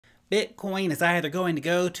Bitcoin is either going to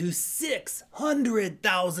go to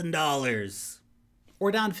 $600,000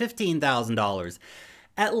 or down to $15,000.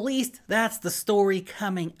 At least that's the story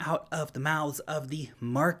coming out of the mouths of the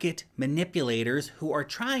market manipulators who are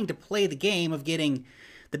trying to play the game of getting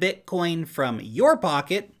the Bitcoin from your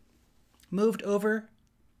pocket moved over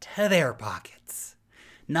to their pockets.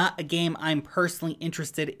 Not a game I'm personally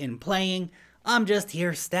interested in playing. I'm just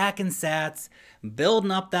here stacking sats,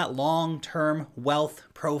 building up that long-term wealth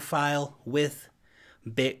profile with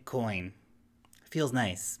Bitcoin. Feels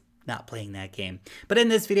nice not playing that game. But in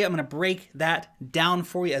this video, I'm going to break that down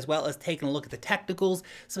for you, as well as taking a look at the technicals,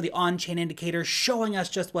 some of the on-chain indicators, showing us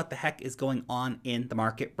just what the heck is going on in the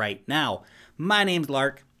market right now. My name's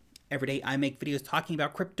Lark. Every day I make videos talking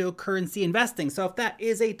about cryptocurrency investing, so if that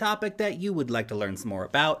is a topic that you would like to learn some more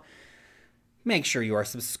about, make sure you are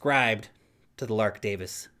subscribed to the Lark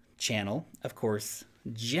Davis channel. Of course,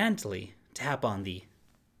 gently tap on the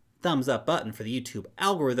thumbs up button for the YouTube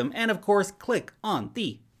algorithm, and of course, click on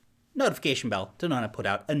the notification bell to know when I put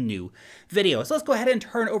out a new video. So let's go ahead and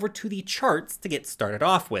turn over to the charts to get started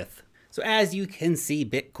off with. So as you can see,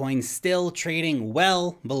 Bitcoin still trading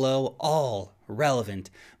well below all relevant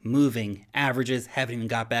moving averages. Haven't even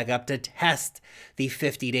got back up to test the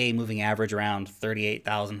 50-day moving average around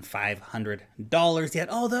 $38,500 yet,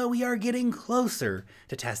 although we are getting closer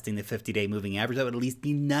to testing the 50-day moving average. That would at least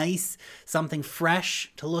be nice, something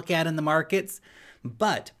fresh to look at in the markets.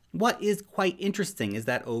 But what is quite interesting is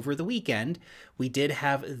that over the weekend, we did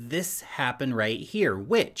have this happen right here,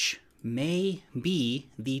 which may be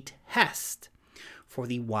the test for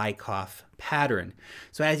the Wyckoff pattern.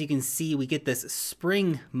 So as you can see, we get this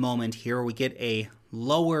spring moment here. We get a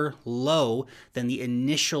lower low than the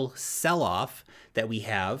initial sell-off that we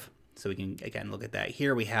have. So we can, again, look at that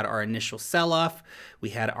here. We had our initial sell-off. We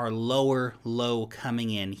had our lower low coming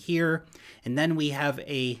in here. And then we have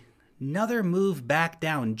another move back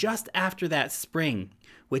down just after that spring,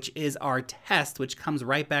 which is our test, which comes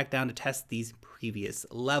right back down to test these previous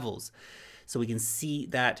levels. So we can see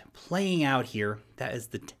that playing out here. That is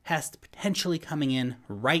the test potentially coming in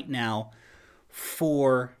right now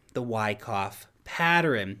for the Wyckoff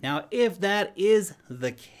pattern. Now, if that is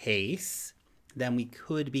the case, then we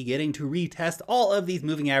could be getting to retest all of these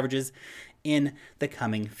moving averages in the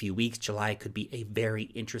coming few weeks. July could be a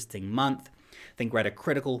very interesting month. I think we're at a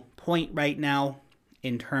critical point right now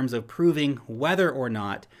in terms of proving whether or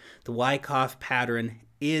not the Wyckoff pattern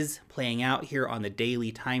is playing out here on the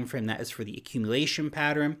daily time frame. That is for the accumulation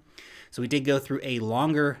pattern. So we did go through a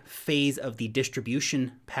longer phase of the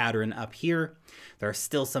distribution pattern up here. There are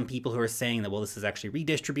still some people who are saying that, well, this is actually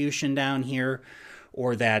redistribution down here,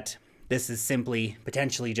 or that this is simply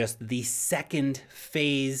potentially just the second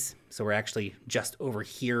phase. So we're actually just over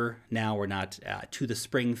here now. We're not to the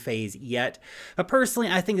spring phase yet. But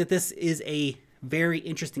personally, I think that this is a very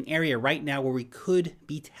interesting area right now where we could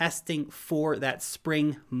be testing for that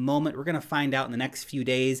spring moment. We're going to find out in the next few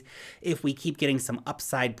days if we keep getting some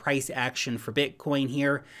upside price action for Bitcoin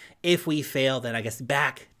here. If we fail, then I guess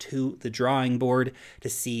back to the drawing board to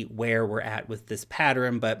see where we're at with this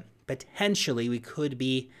pattern. But potentially we could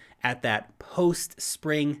be at that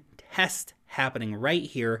post-spring test happening right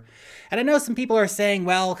here. And I know some people are saying,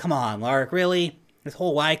 well, come on, Lark, really? This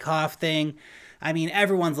whole Wyckoff thing? I mean,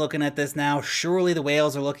 everyone's looking at this now. Surely the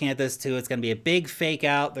whales are looking at this too. It's going to be a big fake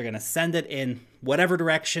out. They're going to send it in whatever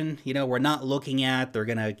direction, we're not looking at. They're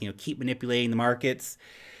going to, keep manipulating the markets.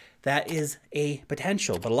 That is a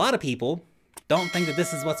potential. But a lot of people don't think that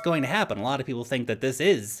this is what's going to happen. A lot of people think that this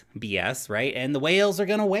is BS, right? And the whales are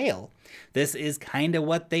going to whale. This is kind of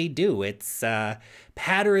what they do. It's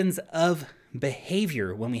patterns of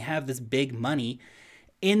behavior when we have this big money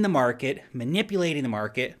in the market, manipulating the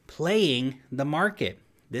market, playing the market.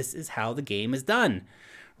 This is how the game is done,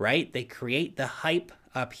 right? They create the hype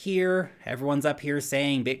up here. Everyone's up here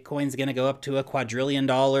saying Bitcoin's going to go up to $1 quadrillion.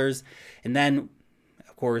 And then,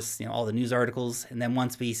 of course, all the news articles. And then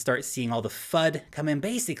once we start seeing all the FUD come in,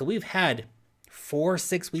 basically we've had 4 or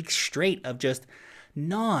 6 weeks straight of just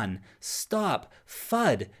non-stop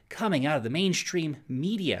FUD coming out of the mainstream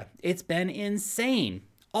media. It's been insane.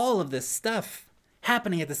 All of this stuff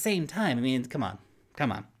happening at the same time. I mean, come on.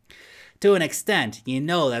 To an extent,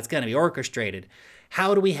 that's going to be orchestrated.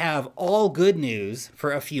 How do we have all good news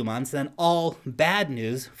for a few months and then all bad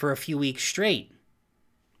news for a few weeks straight?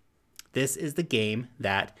 This is the game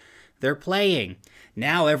that they're playing.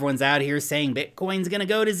 Now everyone's out here saying Bitcoin's going to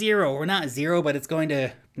go to zero, or not zero, but it's going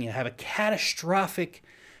to have a catastrophic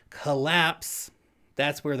collapse.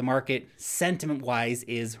 That's where the market sentiment-wise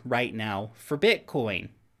is right now for Bitcoin.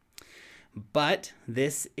 But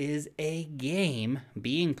this is a game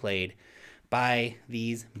being played by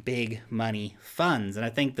these big money funds. And I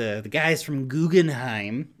think the guys from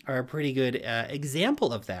Guggenheim are a pretty good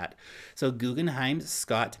example of that. So Guggenheim's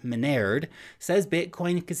Scott Minerd says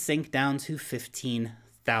Bitcoin could sink down to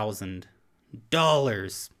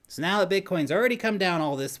 $15,000. So now that Bitcoin's already come down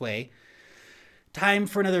all this way, time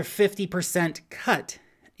for another 50% cut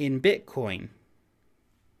in Bitcoin.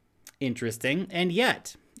 Interesting. And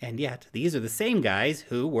yet, these are the same guys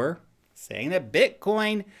who were saying that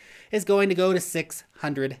Bitcoin is going to go to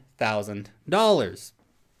 $600,000.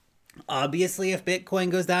 Obviously, if Bitcoin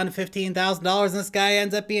goes down to $15,000 and this guy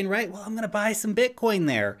ends up being right, well, I'm going to buy some Bitcoin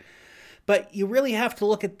there. But you really have to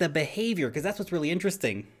look at the behavior, because that's what's really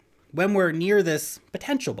interesting. When we're near this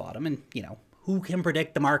potential bottom, and, you know, who can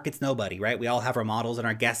predict the markets? Nobody, right? We all have our models and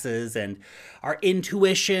our guesses and our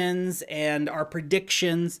intuitions and our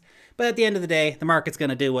predictions. But at the end of the day, the market's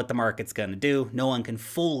going to do what the market's going to do. No one can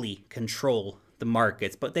fully control the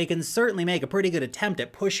markets, but they can certainly make a pretty good attempt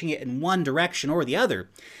at pushing it in one direction or the other.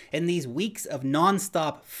 And these weeks of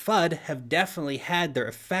nonstop FUD have definitely had their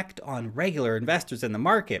effect on regular investors in the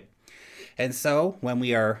market. And so when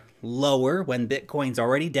we are lower, when Bitcoin's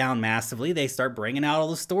already down massively, they start bringing out all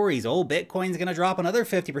the stories. Oh, Bitcoin's going to drop another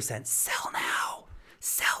 50%. Sell now.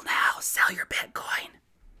 Sell now. Sell your Bitcoin.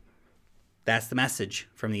 That's the message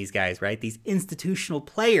from these guys, right? These institutional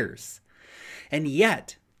players. And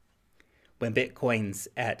yet, when Bitcoin's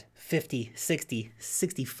at $50,000, $60,000,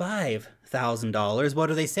 $65,000, what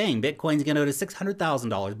are they saying? Bitcoin's going to go to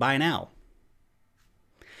 $600,000. Buy now.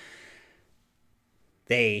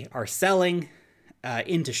 They are selling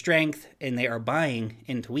into strength, and they are buying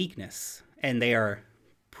into weakness. And they are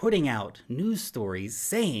putting out news stories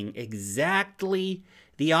saying exactly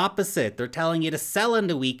the opposite. They're telling you to sell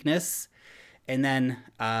into weakness and then,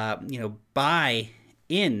 buy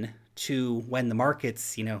in to when the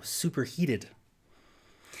market's, superheated.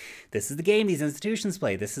 This is the game these institutions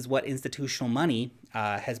play. This is what institutional money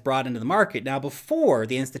has brought into the market. Now, before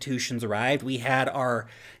the institutions arrived, we had our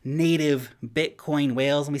native Bitcoin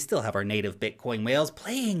whales, and we still have our native Bitcoin whales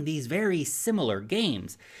playing these very similar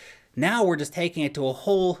games. Now we're just taking it to a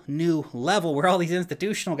whole new level where all these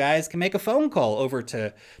institutional guys can make a phone call over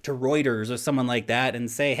to Reuters or someone like that and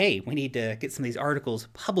say, hey, we need to get some of these articles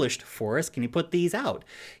published for us. Can you put these out?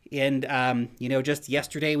 And, just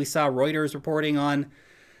yesterday we saw Reuters reporting on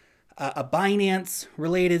a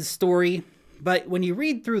Binance-related story. But when you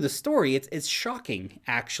read through the story, it's shocking,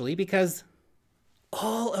 actually, because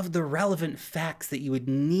all of the relevant facts that you would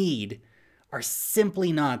need are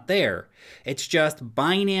simply not there. It's just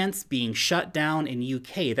Binance being shut down in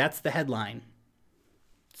UK. That's the headline.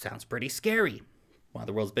 Sounds pretty scary. One of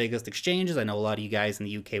the world's biggest exchanges. I know a lot of you guys in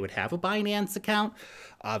the UK would have a Binance account.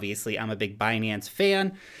 Obviously, I'm a big Binance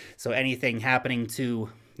fan. So anything happening to,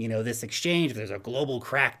 this exchange, if there's a global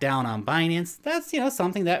crackdown on Binance, that's,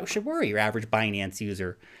 something that should worry your average Binance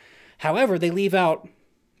user. However, they leave out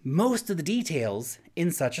most of the details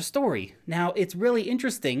in such a story. Now, it's really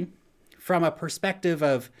interesting from a perspective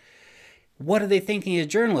of what are they thinking as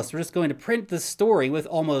journalists? We're just going to print this story with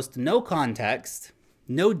almost no context,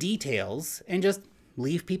 no details, and just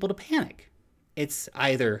leave people to panic. It's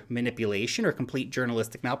either manipulation or complete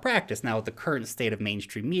journalistic malpractice. Now, with the current state of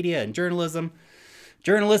mainstream media and journalism,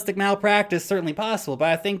 journalistic malpractice is certainly possible, but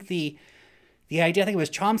I think the idea, I think it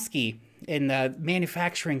was Chomsky in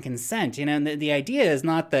manufacturing consent, and the idea is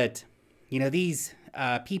not that, these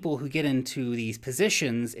people who get into these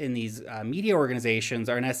positions in these media organizations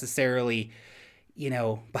are necessarily,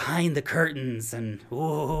 behind the curtains and,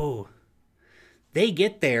 ooh. They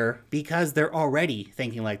get there because they're already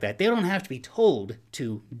thinking like that. They don't have to be told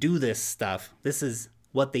to do this stuff. This is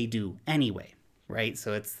what they do anyway, right?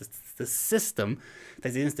 So it's the system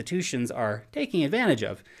that the institutions are taking advantage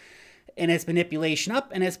of. And it's manipulation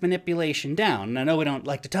up and it's manipulation down. And I know we don't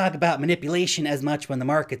like to talk about manipulation as much when the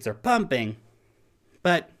markets are pumping,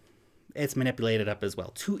 but it's manipulated up as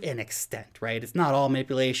well to an extent, right? It's not all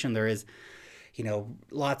manipulation. There is,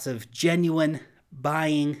 lots of genuine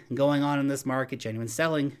buying going on in this market, genuine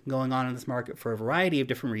selling going on in this market for a variety of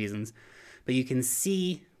different reasons. But you can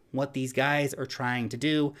see what these guys are trying to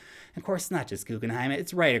do. And of course, it's not just Guggenheim.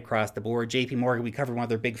 It's right across the board. JP Morgan, we covered one of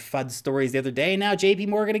their big FUD stories the other day. Now JP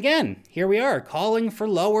Morgan again. Here we are, calling for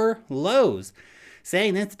lower lows,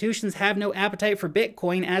 saying the institutions have no appetite for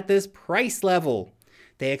Bitcoin at this price level.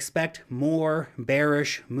 They expect more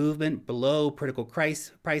bearish movement below critical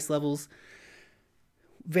price levels.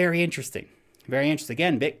 Very interesting. Very interesting.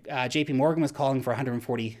 Again, JP Morgan was calling for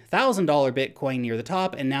 $140,000 Bitcoin near the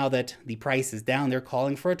top, and now that the price is down, they're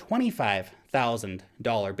calling for a $25,000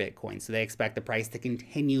 Bitcoin. So they expect the price to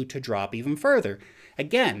continue to drop even further.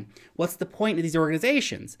 Again, what's the point of these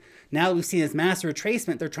organizations? Now that we've seen this massive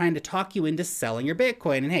retracement, they're trying to talk you into selling your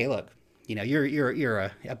Bitcoin. And hey, look, you know,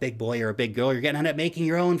 you're a big boy or a big girl. You're going to end up making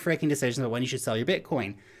your own freaking decisions about when you should sell your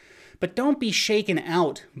Bitcoin. But don't be shaken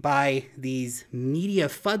out by these media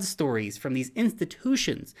FUD stories from these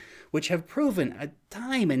institutions, which have proven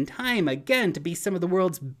time and time again to be some of the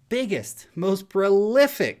world's biggest, most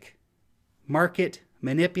prolific market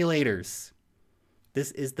manipulators. This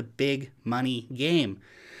is the big money game.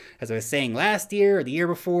 As I was saying last year or the year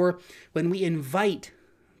before, when we invite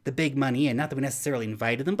the big money in, not that we necessarily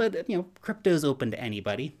invited them, but you know, crypto's open to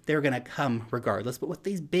anybody. They're going to come regardless. But with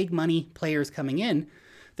these big money players coming in,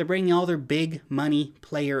 they're bringing all their big money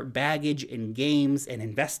player baggage and games and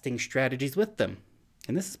investing strategies with them.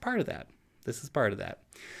 And this is part of that. This is part of that.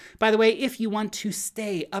 By the way, if you want to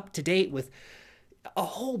stay up to date with a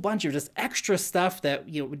whole bunch of just extra stuff that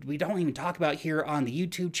we don't even talk about here on the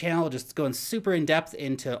YouTube channel, just going super in depth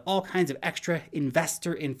into all kinds of extra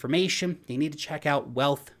investor information, you need to check out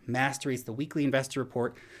Wealth Mastery. It's the weekly investor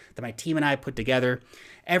report that my team and I put together.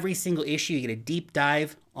 Every single issue, you get a deep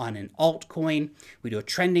dive on an altcoin. We do a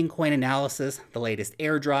trending coin analysis, the latest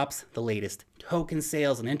airdrops, the latest token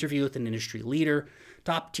sales, an interview with an industry leader,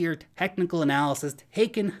 top tier technical analysis,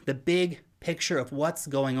 taking the big picture of what's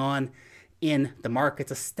going on in the markets,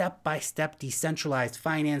 a step-by-step decentralized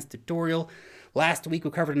finance tutorial. Last week, we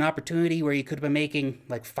covered an opportunity where you could have been making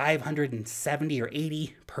like 570 or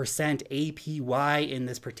 80% APY in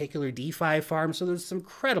this particular DeFi farm. So there's some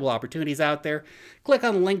incredible opportunities out there. Click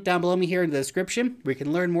on the link down below me here in the description where you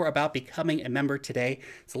can learn more about becoming a member today.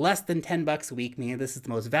 It's less than 10 bucks a week, meaning this is the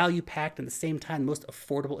most value-packed and at the same time most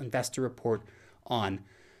affordable investor report on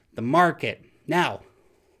the market. Now,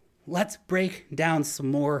 let's break down some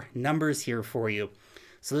more numbers here for you.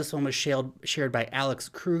 So this one was shared by Alex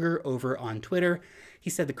Kruger over on Twitter.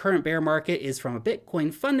 He said the current bear market is, from a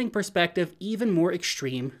Bitcoin funding perspective, even more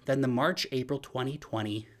extreme than the March-April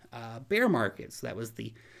 2020 bear market. So that was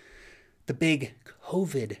the big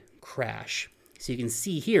COVID crash. So you can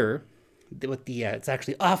see here with the it's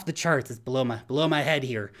actually off the charts. It's below my head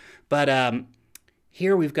here, but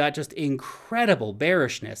here we've got just incredible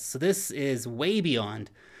bearishness. So this is way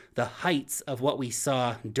beyond the heights of what we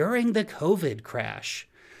saw during the COVID crash.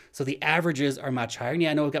 So the averages are much higher. And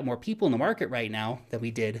yeah, I know we've got more people in the market right now than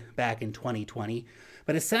we did back in 2020.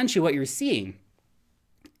 But essentially what you're seeing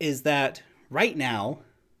is that right now,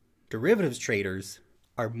 derivatives traders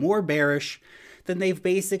are more bearish than they've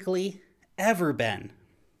basically ever been,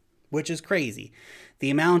 which is crazy. The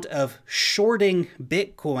amount of shorting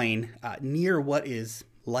Bitcoin near what is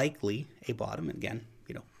likely a bottom, and again,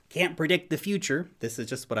 can't predict the future. This is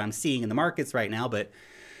just what I'm seeing in the markets right now, but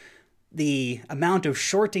the amount of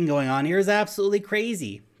shorting going on here is absolutely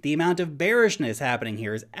crazy. The amount of bearishness happening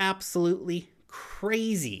here is absolutely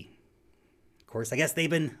crazy. Of course, I guess they've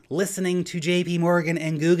been listening to JP Morgan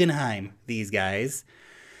and Guggenheim, these guys.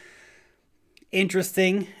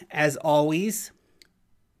 Interesting, as always,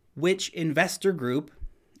 which investor group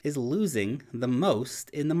is losing the most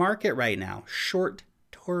in the market right now?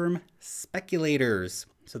 Short-term speculators.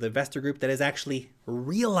 So the investor group that is actually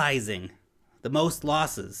realizing the most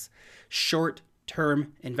losses,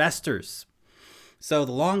 short-term investors. So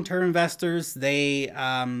the long-term investors, they're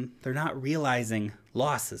not realizing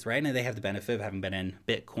losses, right? And they have the benefit of having been in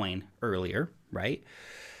Bitcoin earlier, right?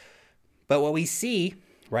 But what we see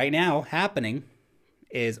right now happening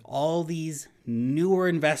is all these newer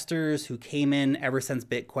investors who came in ever since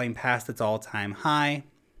Bitcoin passed its all-time high,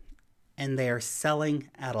 and they are selling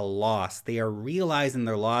at a loss. They are realizing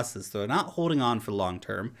their losses. So they're not holding on for the long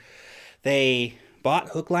term. They bought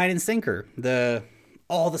hook, line, and sinker,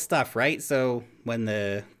 all the stuff, right? So when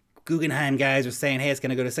the Guggenheim guys are saying, hey, it's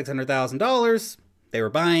going to go to $600,000, they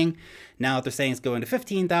were buying. Now if they're saying it's going to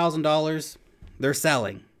 $15,000, they're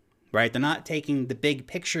selling, right? They're not taking the big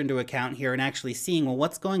picture into account here and actually seeing, well,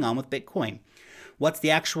 what's going on with Bitcoin? What's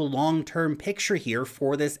the actual long-term picture here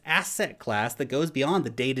for this asset class that goes beyond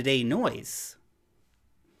the day-to-day noise?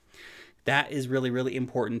 That is really, really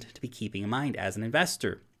important to be keeping in mind as an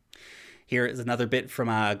investor. Here is another bit from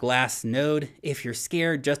Glassnode. If you're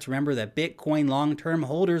scared, just remember that Bitcoin long-term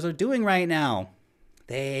holders are doing right now.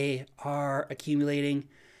 They are accumulating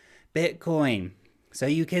Bitcoin. So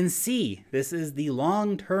you can see this is the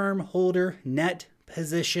long-term holder net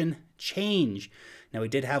position change. Now, we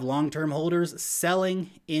did have long-term holders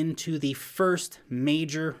selling into the first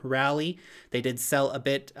major rally. They did sell a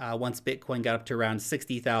bit once Bitcoin got up to around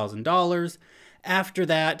 $60,000. After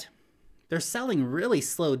that, their selling really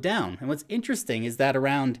slowed down. And what's interesting is that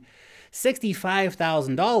around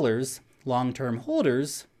 $65,000, long-term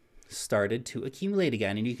holders started to accumulate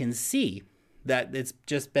again. And you can see that it's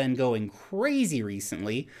just been going crazy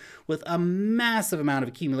recently with a massive amount of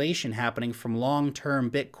accumulation happening from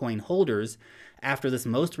long-term Bitcoin holders after this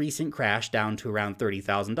most recent crash down to around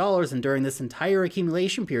 $30,000. And during this entire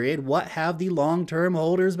accumulation period, what have the long-term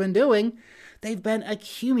holders been doing? They've been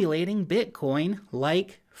accumulating Bitcoin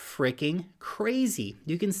like freaking crazy.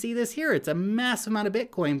 You can see this here. It's a massive amount of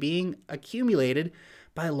Bitcoin being accumulated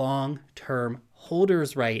by long-term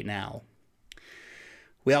holders right now.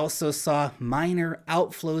 We also saw miner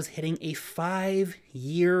outflows hitting a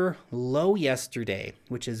 5-year low yesterday,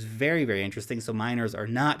 which is very, very interesting. So miners are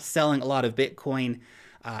not selling a lot of Bitcoin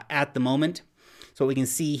at the moment. So what we can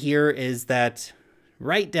see here is that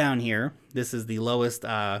right down here, this is the lowest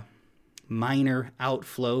miner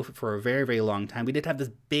outflow for a very, very long time. We did have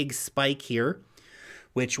this big spike here,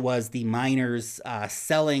 which was the miners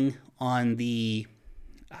selling on the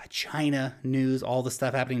China news, all the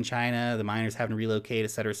stuff happening in China, the miners having to relocate, et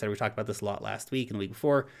cetera, et cetera. We talked about this a lot last week and the week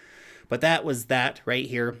before. But that was that right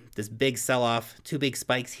here, this big sell-off, 2 big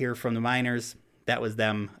spikes here from the miners. That was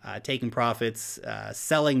them taking profits,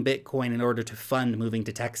 selling Bitcoin in order to fund moving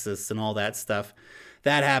to Texas and all that stuff.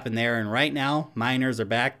 That happened there. And right now, miners are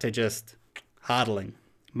back to just hodling,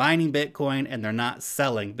 mining Bitcoin, and they're not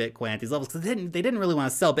selling Bitcoin at these levels because they didn't really want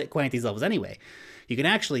to sell Bitcoin at these levels anyway. You can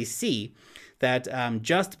actually see that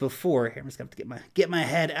just before, here, I'm just going to have to get my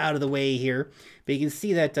head out of the way here, but you can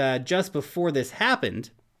see that just before this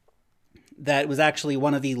happened, that was actually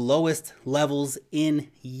one of the lowest levels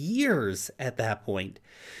in years at that point.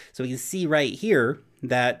 So you can see right here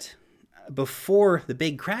that before the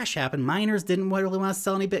big crash happened, miners didn't really want to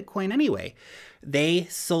sell any Bitcoin anyway. They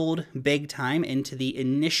sold big time into the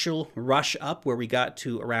initial rush up where we got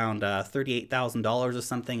to around $38,000 or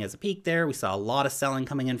something as a peak there. We saw a lot of selling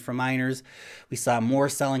coming in from miners. We saw more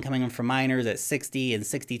selling coming in from miners at $60,000 and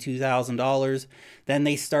 $62,000. Then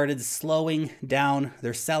they started slowing down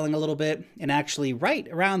their selling a little bit. And actually right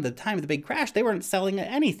around the time of the big crash, they weren't selling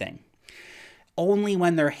anything. Only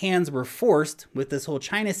when their hands were forced with this whole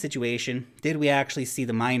China situation did we actually see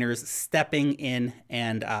the miners stepping in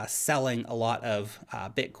and selling a lot of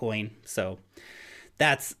Bitcoin. So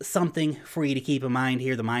that's something for you to keep in mind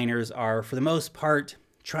here. The miners are, for the most part,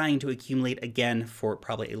 trying to accumulate again for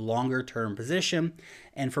probably a longer term position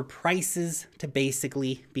and for prices to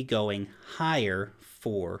basically be going higher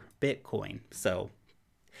for Bitcoin. So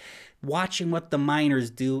watching what the miners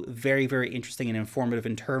do, very, very interesting and informative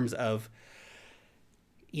in terms of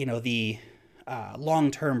the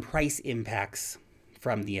long-term price impacts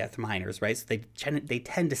from the miners, right? So they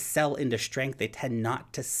tend to sell into strength. They tend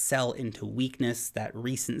not to sell into weakness. That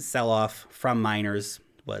recent sell-off from miners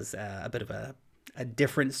was a bit of a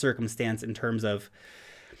different circumstance in terms of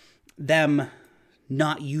them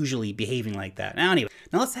not usually behaving like that. Now, anyway,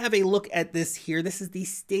 let's have a look at this here. This is the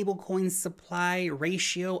stablecoin supply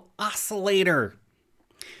ratio oscillator.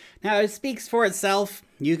 Now, it speaks for itself.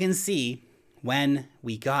 You can see when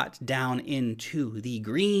we got down into the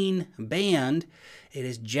green band, it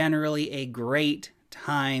is generally a great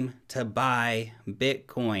time to buy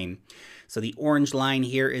Bitcoin. So the orange line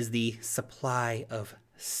here is the supply of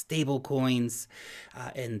stable coins,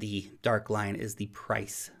 and the dark line is the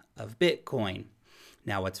price of Bitcoin.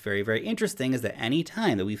 Now, what's very, very interesting is that any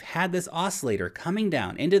time that we've had this oscillator coming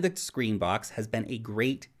down into the screen box has been a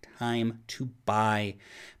great time to buy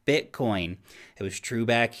Bitcoin. It was true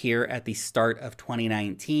back here at the start of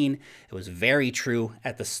 2019. It was very true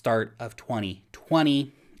at the start of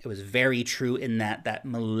 2020. It was very true in that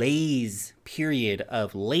malaise period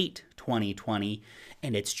of late 2020.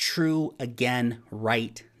 And it's true again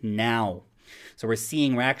right now. So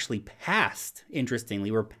we're actually past, interestingly,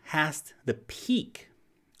 we're past the peak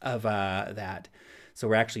of that. So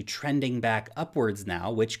we're actually trending back upwards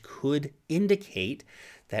now, which could indicate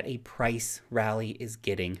that a price rally is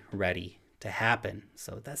getting ready to happen.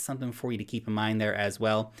 So that's something for you to keep in mind there as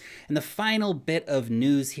well. And the final bit of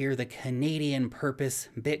news here, the Canadian Purpose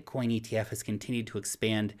Bitcoin ETF has continued to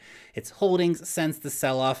expand its holdings since the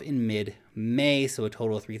sell-off in mid-May. So a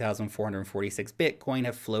total of 3,446 Bitcoin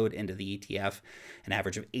have flowed into the ETF, an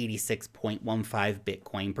average of 86.15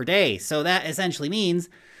 Bitcoin per day. So that essentially means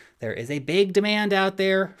there is a big demand out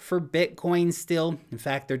there for Bitcoin still. In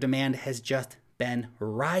fact, their demand has just been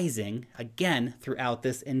rising again throughout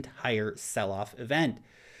this entire sell-off event.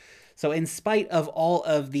 So in spite of all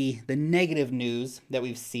of the negative news that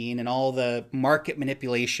we've seen and all the market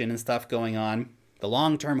manipulation and stuff going on, the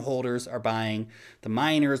long-term holders are buying. The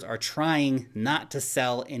miners are trying not to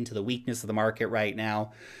sell into the weakness of the market right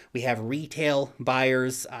now. We have retail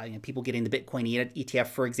buyers, people getting the Bitcoin ETF,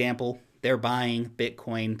 for example, they're buying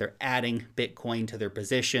Bitcoin, they're adding Bitcoin to their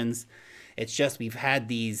positions. It's just we've had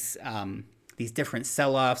these different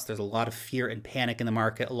sell-offs. There's a lot of fear and panic in the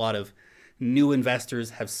market. A lot of new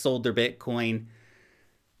investors have sold their Bitcoin.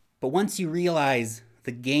 But once you realize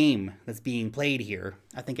the game that's being played here,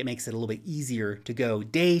 I think it makes it a little bit easier to go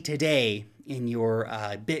day to day in your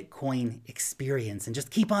Bitcoin experience and just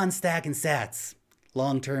keep on stacking sats.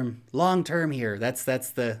 Long term here. That's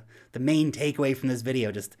the main takeaway from this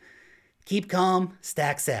video. Just keep calm,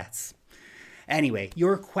 stack sats. Anyway,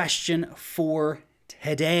 your question for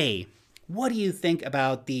today. What do you think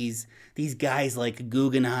about these guys like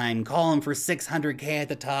Guggenheim calling for 600K at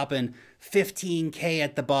the top and 15K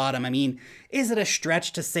at the bottom? I mean, is it a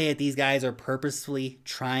stretch to say that these guys are purposefully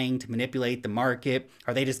trying to manipulate the market?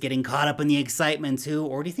 Are they just getting caught up in the excitement too?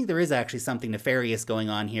 Or do you think there is actually something nefarious going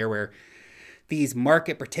on here where these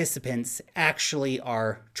market participants actually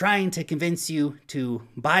are trying to convince you to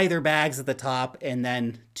buy their bags at the top and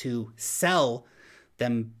then to sell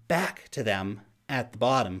them back to them at the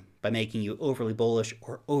bottom by making you overly bullish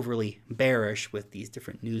or overly bearish with these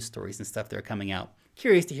different news stories and stuff that are coming out?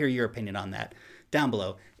 Curious to hear your opinion on that down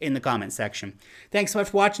below in the comment section. Thanks so much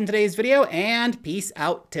for watching today's video, and peace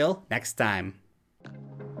out till next time.